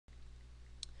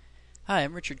Hi,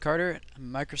 I'm Richard Carter.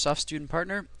 I'm a Microsoft Student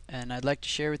Partner, and I'd like to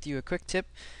share with you a quick tip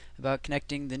about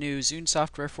connecting the new Zune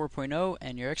Software 4.0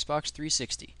 and your Xbox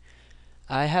 360.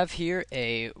 I have here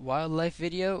a wildlife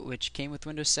video which came with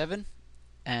Windows 7,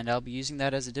 and I'll be using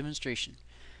that as a demonstration.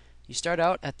 You start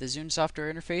out at the Zune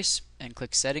Software interface and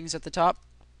click Settings at the top,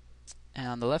 and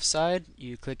on the left side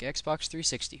you click Xbox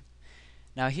 360.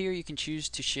 Now here you can choose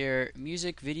to share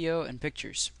music, video, and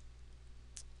pictures,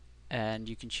 and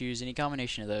you can choose any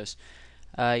combination of those.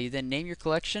 You then name your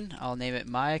collection. I'll name it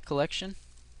My Collection,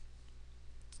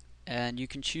 and you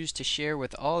can choose to share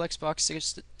with all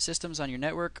Xbox systems on your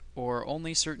network or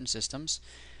only certain systems,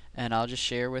 and I'll just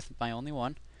share with my only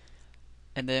one.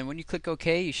 And then when you click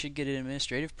OK, you should get an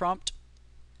administrative prompt,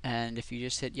 and if you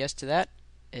just hit yes to that,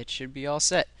 it should be all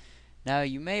set. Now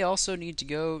you may also need to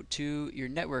go to your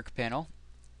network panel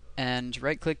and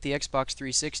right click the Xbox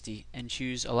 360 and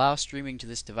choose Allow Streaming to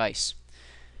this device.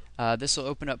 This will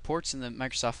open up ports in the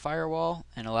Microsoft firewall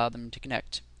and allow them to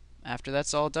connect. After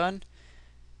that's all done,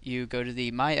 you go to the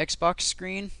My Xbox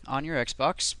screen on your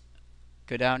Xbox,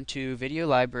 go down to Video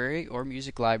Library or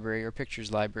Music Library or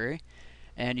Pictures Library,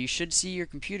 and you should see your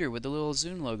computer with the little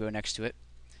Zune logo next to it.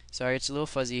 Sorry, it's a little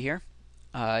fuzzy here.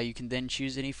 You can then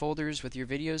choose any folders with your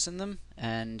videos in them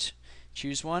and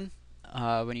choose one.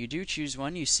 When you do choose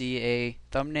one, you see a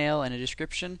thumbnail and a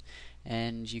description,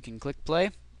 and you can click play.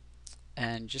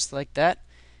 And just like that,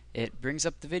 it brings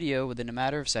up the video within a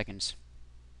matter of seconds.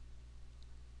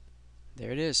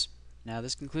 There it is. Now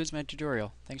this concludes my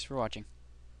tutorial. Thanks for watching.